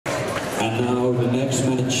And now the next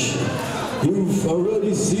match. You've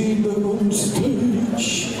already seen them on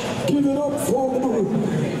stage. Give it up for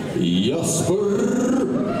Jasper.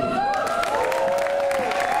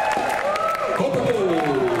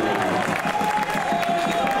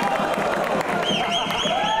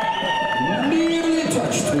 Nearly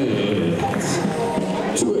touched me.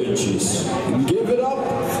 2 inches. Give it up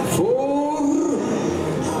for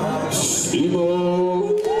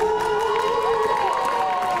Simon.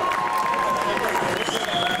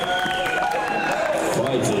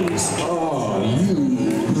 Fighters, are you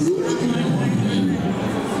ready?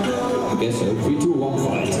 I guess so. 3, 2, 1,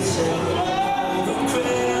 fight.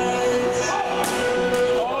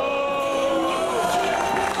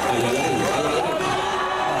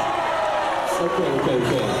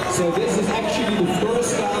 Okay. So this is actually the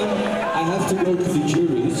first time I have to go to the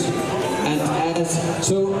juries, and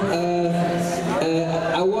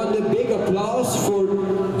I want a big applause for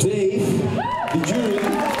Dave, the jury.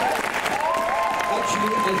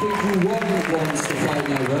 Actually, I think you won once the fight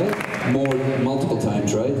night, right? Multiple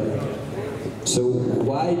times, right? So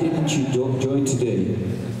why didn't you join today?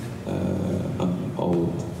 I'm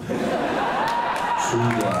old. True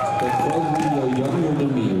that. But probably you're younger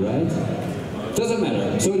than me, right? Doesn't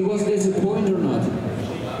matter. So was this a point or not?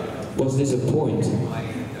 Was this a point?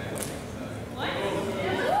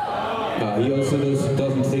 He also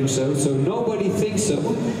doesn't think so. So nobody thinks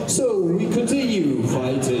so. So we continue.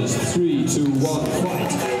 Fighters, 3, 2, 1,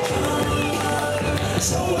 fight.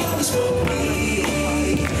 So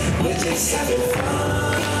we're just having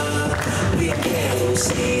fun. We can't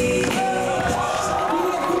see.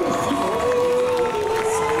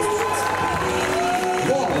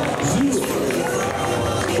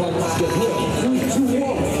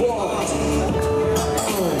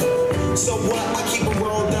 So what? I keep it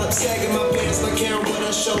rolled up, sagging my pants like Karen when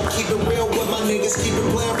I show. Keep it real with my niggas, keep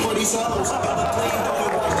it playing for these hoes.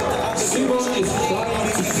 Simon is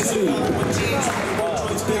trying to sleep.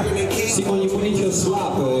 Simon, je moet niet gaan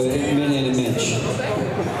slapen midden in een match.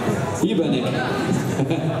 Hier ben ik.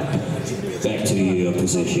 Back to your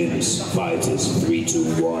positions. Fighters, 3, 2,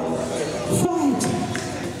 1. Fight!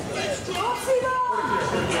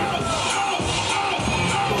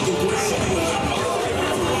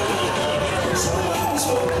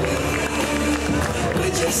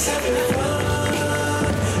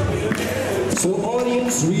 So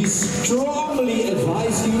audience, we strongly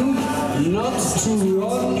advise you not to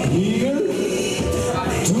run here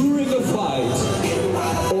during a fight,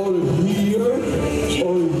 or here,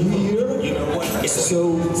 or here.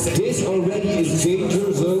 So this already is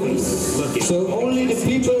danger zone. So only the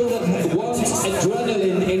people that want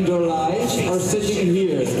adrenaline in their lives are sitting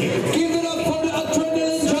here. Give it up for the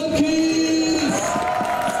adrenaline junkies!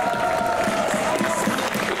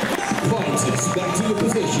 Fighters, back to your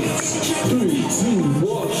positions. 3, 2,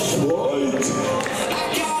 1, fight!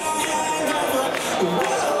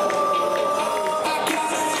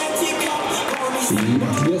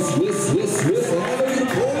 Yes, another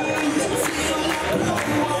point!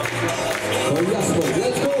 Oh, Jasper,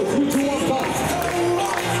 let's go! 3, 2, 1, fight!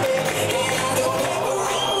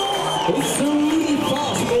 It's so really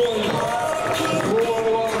fast, boy!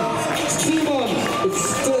 4-1. Simon, it's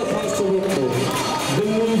still past the window.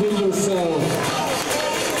 Believe in yourself.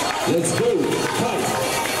 Let's go! Fight!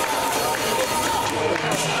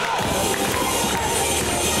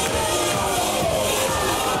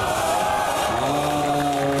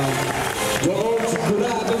 Don't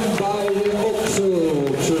cry!